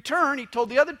returned, he told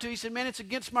the other 2, he said, "Man, it's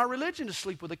against my religion to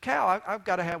sleep with a cow. I've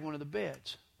got to have one of the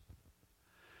beds."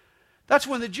 That's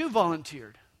when the Jew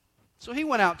volunteered. So he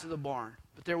went out to the barn,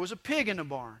 but there was a pig in the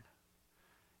barn.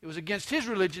 It was against his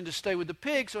religion to stay with the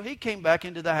pig, so he came back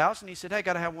into the house and he said, "Hey, I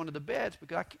got to have one of the beds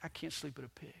because I can't sleep with a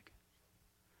pig."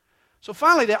 So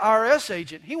finally, the IRS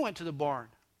agent, he went to the barn.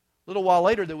 A little while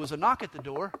later, there was a knock at the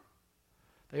door.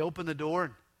 They opened the door,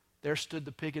 and there stood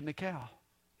the pig and the cow.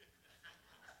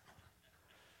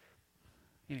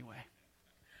 Anyway,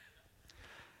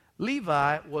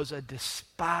 Levi was a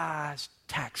despised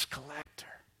tax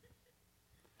collector.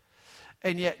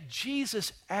 And yet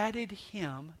Jesus added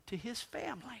him to his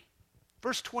family.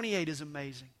 Verse 28 is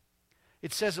amazing.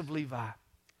 It says of Levi,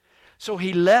 "So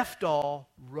he left all,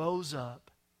 rose up,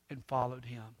 and followed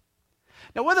him."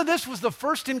 Now, whether this was the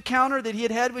first encounter that he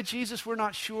had had with Jesus, we're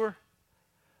not sure.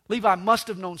 Levi must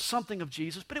have known something of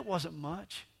Jesus, but it wasn't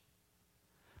much.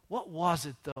 What was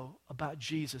it, though, about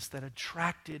Jesus that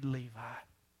attracted Levi,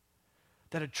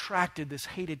 that attracted this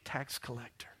hated tax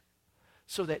collector?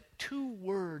 So that 2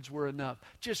 words were enough.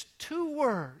 Just 2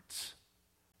 words,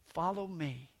 "Follow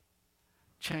me,"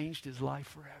 changed his life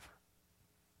forever.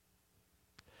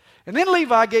 And then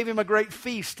Levi gave him a great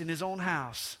feast in his own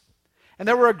house. And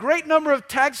there were a great number of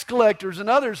tax collectors and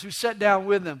others who sat down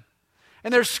with him.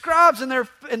 And their scribes and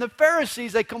the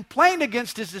Pharisees, they complained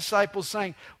against his disciples,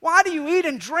 saying, "Why do you eat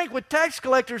and drink with tax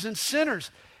collectors and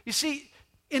sinners?" You see,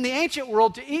 in the ancient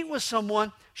world, to eat with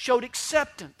someone showed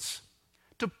acceptance.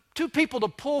 2 people to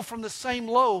pull from the same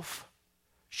loaf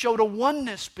showed a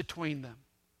oneness between them.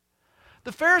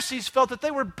 The Pharisees felt that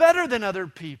they were better than other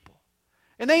people,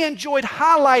 and they enjoyed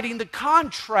highlighting the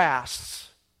contrasts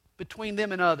between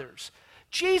them and others.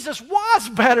 Jesus was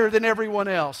better than everyone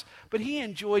else, but he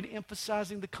enjoyed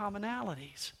emphasizing the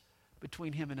commonalities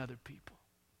between him and other people.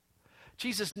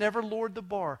 Jesus never lowered the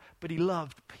bar, but he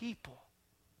loved people.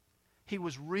 He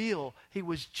was real. He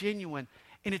was genuine.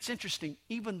 And it's interesting,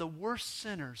 even the worst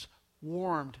sinners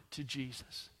warmed to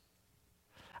Jesus.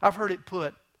 I've heard it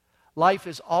put, life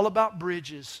is all about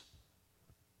bridges.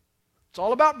 It's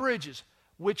all about bridges.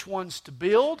 Which ones to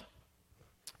build,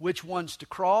 which ones to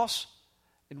cross,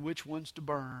 and which ones to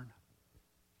burn.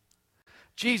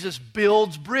 Jesus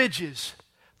builds bridges.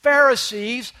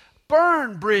 Pharisees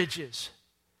burn bridges.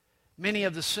 Many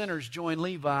of the sinners joined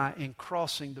Levi in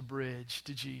crossing the bridge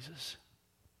to Jesus.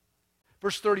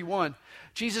 Verse 31,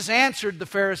 Jesus answered the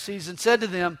Pharisees and said to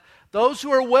them, "Those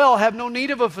who are well have no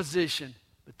need of a physician,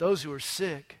 but those who are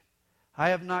sick. I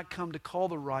have not come to call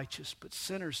the righteous, but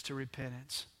sinners to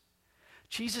repentance."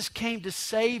 Jesus came to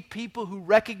save people who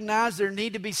recognize their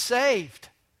need to be saved.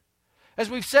 As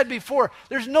we've said before,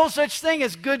 there's no such thing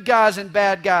as good guys and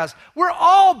bad guys. We're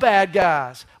all bad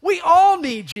guys. We all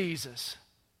need Jesus.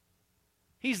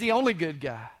 He's the only good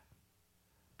guy.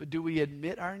 But do we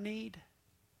admit our need?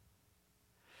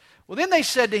 Well, then they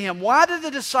said to him, "Why do the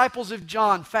disciples of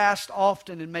John fast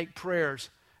often and make prayers?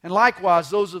 And likewise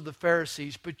those of the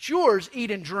Pharisees, but yours eat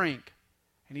and drink."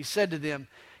 And he said to them,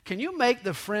 "Can you make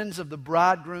the friends of the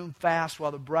bridegroom fast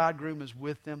while the bridegroom is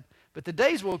with them? But the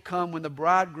days will come when the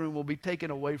bridegroom will be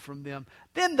taken away from them.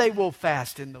 Then they will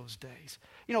fast in those days."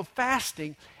 You know,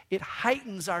 fasting, it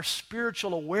heightens our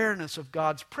spiritual awareness of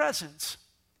God's presence.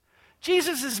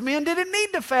 Jesus' men didn't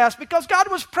need to fast because God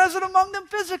was present among them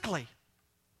physically.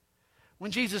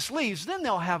 When Jesus leaves, then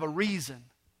they'll have a reason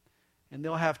and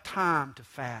they'll have time to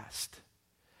fast.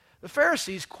 The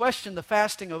Pharisees questioned the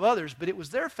fasting of others, but it was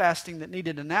their fasting that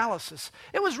needed analysis.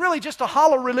 It was really just a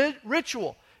hollow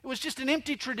ritual. It was just an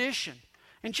empty tradition.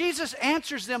 And Jesus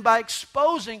answers them by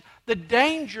exposing the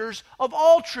dangers of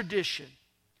all tradition.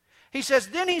 He says,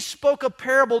 "Then he spoke a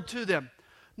parable to them.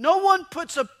 No one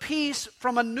puts a piece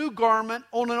from a new garment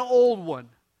on an old one.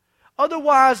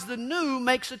 Otherwise the new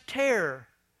makes a tear.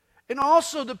 And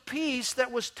also the piece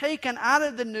that was taken out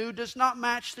of the new does not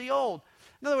match the old."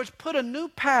 In other words, put a new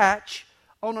patch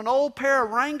on an old pair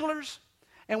of Wranglers,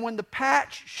 and when the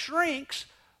patch shrinks,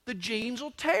 the jeans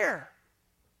will tear.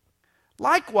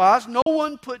 Likewise, no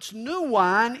one puts new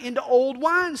wine into old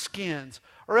wineskins,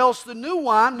 or else the new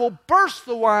wine will burst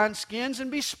the wineskins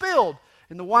and be spilled,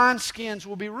 and the wineskins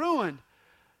will be ruined.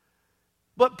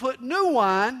 But put new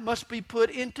wine must be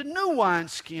put into new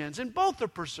wineskins, and both are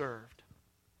preserved.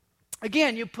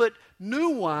 Again, you put new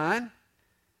wine.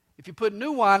 If you put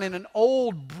new wine in an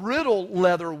old brittle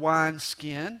leather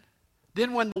wineskin,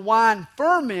 then when the wine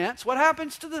ferments, what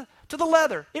happens to the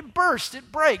leather? It bursts,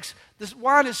 it breaks. This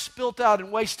wine is spilt out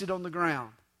and wasted on the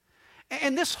ground.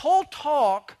 And this whole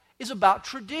talk is about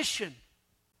tradition.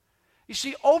 You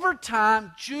see, over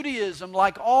time, Judaism,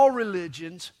 like all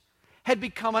religions, had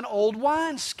become an old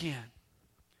wineskin.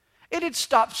 It had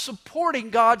stopped supporting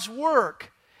God's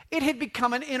work. It had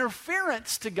become an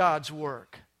interference to God's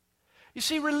work. You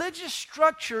see, religious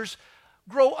structures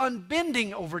grow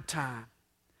unbending over time.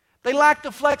 They lack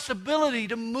the flexibility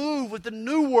to move with the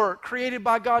new work created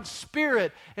by God's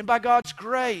Spirit and by God's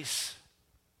grace.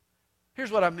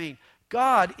 Here's what I mean.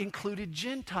 God included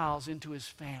Gentiles into His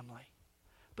family,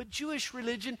 but Jewish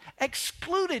religion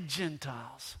excluded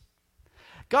Gentiles.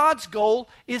 God's goal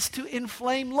is to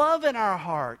inflame love in our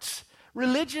hearts.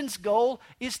 Religion's goal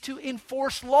is to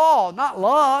enforce law, not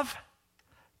love.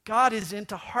 God is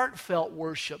into heartfelt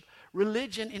worship.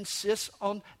 Religion insists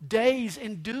on days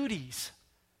and duties.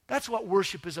 That's what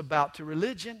worship is about to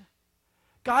religion.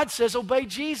 God says obey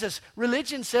Jesus.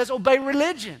 Religion says obey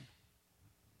religion.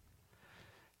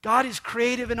 God is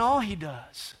creative in all He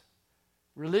does.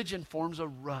 Religion forms a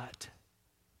rut.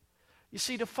 You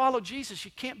see, to follow Jesus,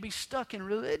 you can't be stuck in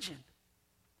religion.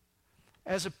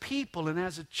 As a people and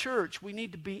as a church, we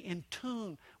need to be in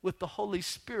tune with the Holy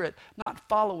Spirit, not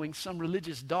following some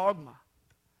religious dogma.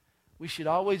 We should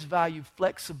always value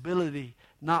flexibility,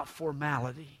 not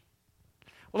formality.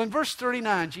 Well, in verse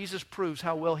 39, Jesus proves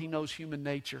how well He knows human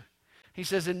nature. He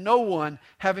says, "And no one,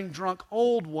 having drunk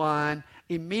old wine,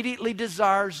 immediately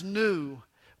desires new,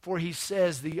 for he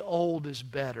says the old is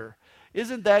better."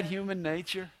 Isn't that human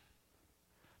nature?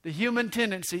 The human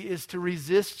tendency is to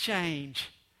resist change,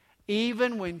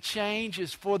 even when change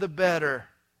is for the better.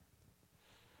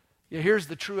 Yeah, here's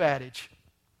the true adage.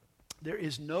 There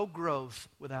is no growth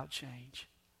without change.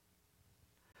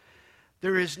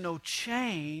 There is no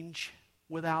change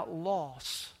without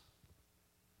loss.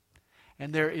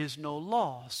 And there is no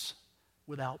loss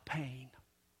without pain.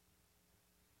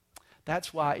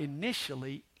 That's why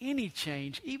initially any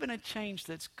change, even a change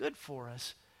that's good for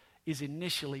us, is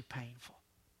initially painful.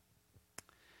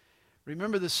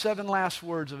 Remember the 7 last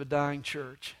words of a dying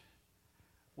church.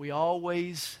 We've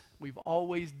always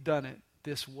done it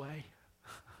this way.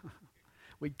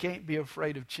 We can't be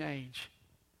afraid of change.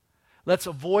 Let's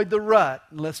avoid the rut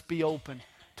and let's be open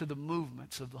to the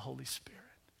movements of the Holy Spirit.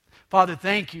 Father,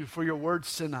 thank you for your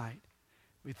words tonight.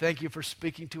 We thank you for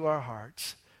speaking to our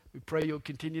hearts. We pray you'll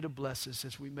continue to bless us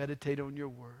as we meditate on your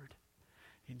word.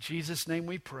 In Jesus' name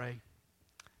we pray.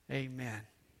 Amen.